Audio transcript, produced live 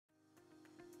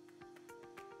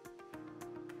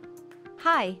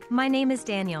Hi, my name is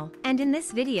Daniel, and in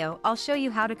this video I'll show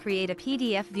you how to create a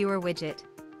PDF viewer widget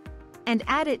and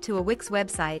add it to a Wix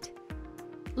website.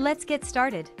 Let's get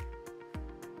started.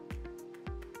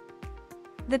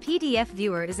 The PDF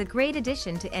viewer is a great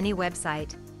addition to any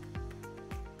website.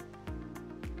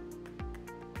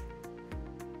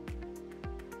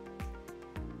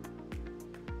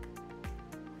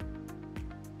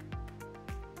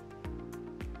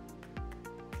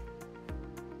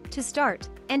 To start,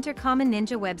 enter Common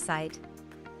Ninja website.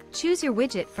 Choose your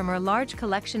widget from our large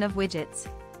collection of widgets.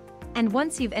 And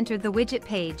once you've entered the widget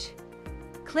page,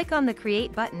 click on the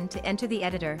Create button to enter the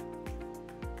editor.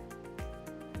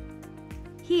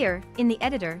 Here, in the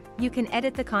editor, you can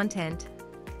edit the content.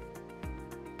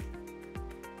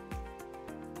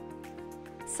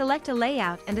 Select a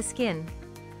layout and a skin.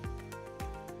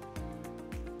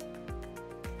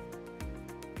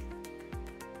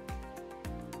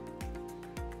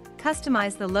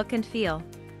 Customize the look and feel.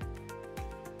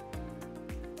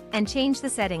 And change the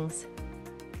settings.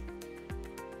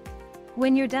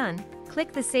 When you're done,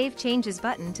 click the Save Changes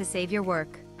button to save your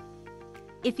work.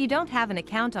 If you don't have an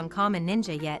account on Common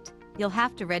Ninja yet, you'll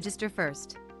have to register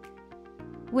first.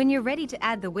 When you're ready to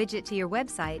add the widget to your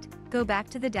website, go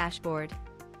back to the dashboard.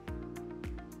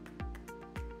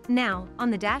 Now,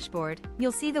 on the dashboard,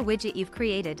 you'll see the widget you've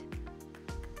created.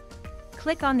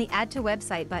 Click on the Add to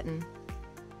Website button.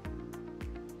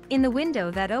 In the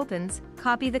window that opens,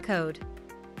 copy the code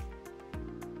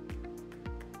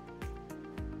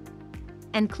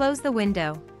and close the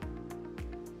window.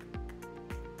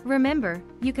 Remember,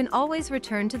 you can always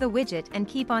return to the widget and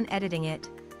keep on editing it.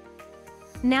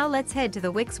 Now let's head to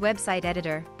the Wix website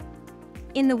editor.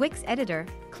 In the Wix editor,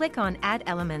 click on Add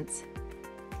Elements.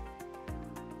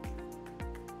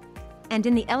 And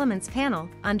in the Elements panel,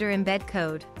 under Embed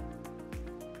Code,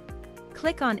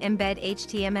 click on Embed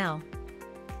HTML.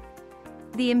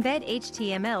 The Embed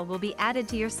HTML will be added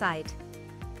to your site.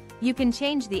 You can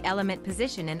change the element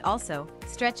position and also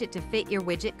stretch it to fit your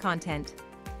widget content.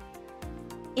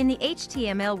 In the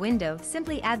HTML window,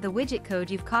 simply add the widget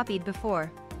code you've copied before.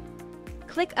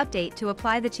 Click Update to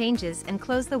apply the changes and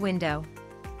close the window.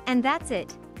 And that's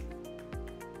it.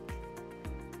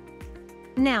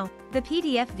 Now, the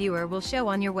PDF viewer will show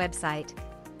on your website.